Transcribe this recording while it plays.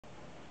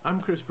I'm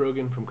Chris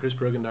Brogan from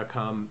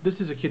chrisbrogan.com. This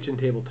is a kitchen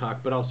table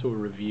talk, but also a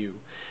review.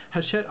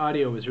 Hachette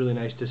Audio was really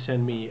nice to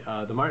send me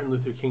the Martin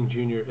Luther King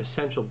Jr.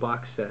 Essential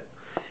Box Set.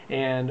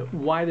 And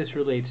why this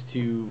relates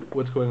to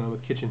what's going on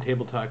with Kitchen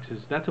Table Talks is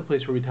that's a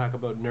place where we talk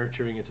about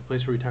nurturing. It's a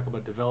place where we talk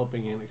about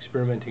developing and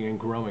experimenting and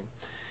growing.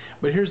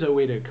 But here's a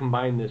way to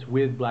combine this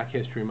with Black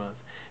History Month.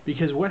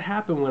 Because what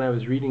happened when I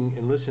was reading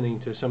and listening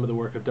to some of the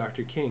work of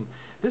Dr. King,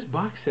 this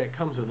box set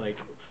comes with like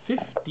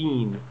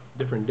 15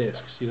 different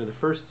discs. You know, the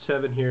first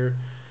 7 here,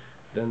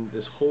 then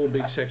this whole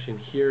big section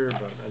here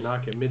about A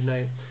Knock at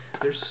Midnight.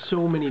 There's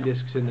so many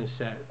discs in this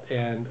set,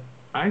 and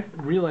I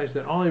realized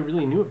that all I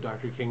really knew of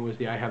Dr. King was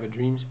the I Have a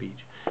Dream speech.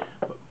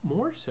 But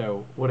more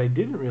so, what I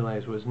didn't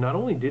realize was not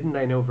only didn't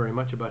I know very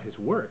much about his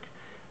work,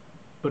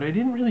 but I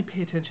didn't really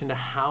pay attention to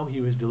how he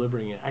was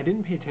delivering it. I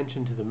didn't pay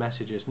attention to the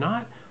messages,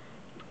 not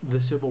the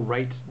civil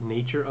rights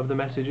nature of the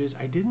messages.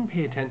 I didn't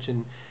pay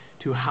attention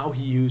to how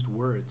he used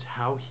words,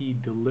 how he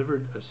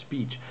delivered a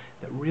speech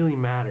that really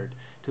mattered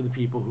to the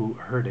people who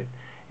heard it.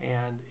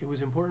 And it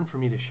was important for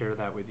me to share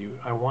that with you.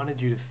 I wanted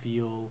you to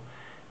feel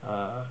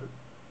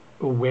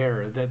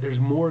aware that there's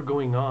more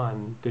going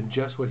on than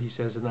just what he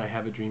says in the I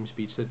Have a Dream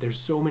speech, that there's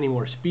so many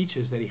more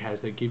speeches that he has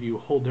that give you a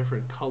whole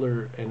different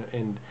color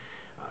and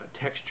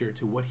texture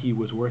to what he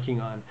was working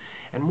on.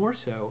 And more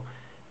so,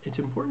 it's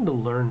important to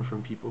learn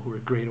from people who are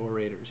great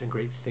orators and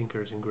great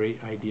thinkers and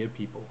great idea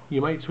people.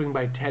 You might swing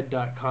by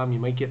TED.com, you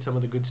might get some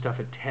of the good stuff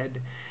at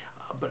TED,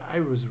 but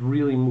I was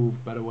really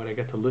moved by what I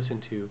got to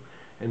listen to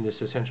in this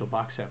essential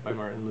box set by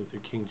Martin Luther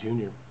King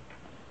Jr.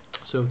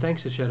 So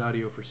thanks to Hachette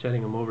Audio for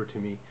sending them over to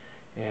me,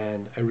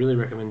 and I really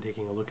recommend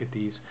taking a look at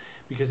these,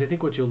 because I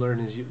think what you'll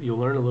learn is you'll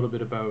learn a little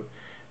bit about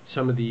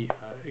some of the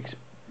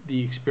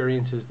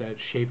experiences that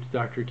shaped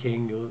Dr.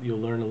 King.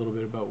 You'll learn a little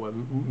bit about what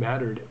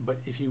mattered, but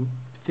if you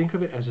think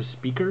of it as a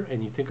speaker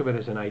and you think of it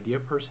as an idea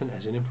person,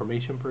 as an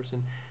information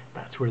person,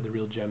 that's where the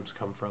real gems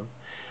come from.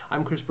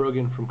 I'm Chris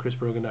Brogan from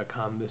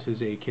chrisbrogan.com. This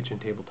is a kitchen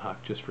table talk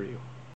just for you.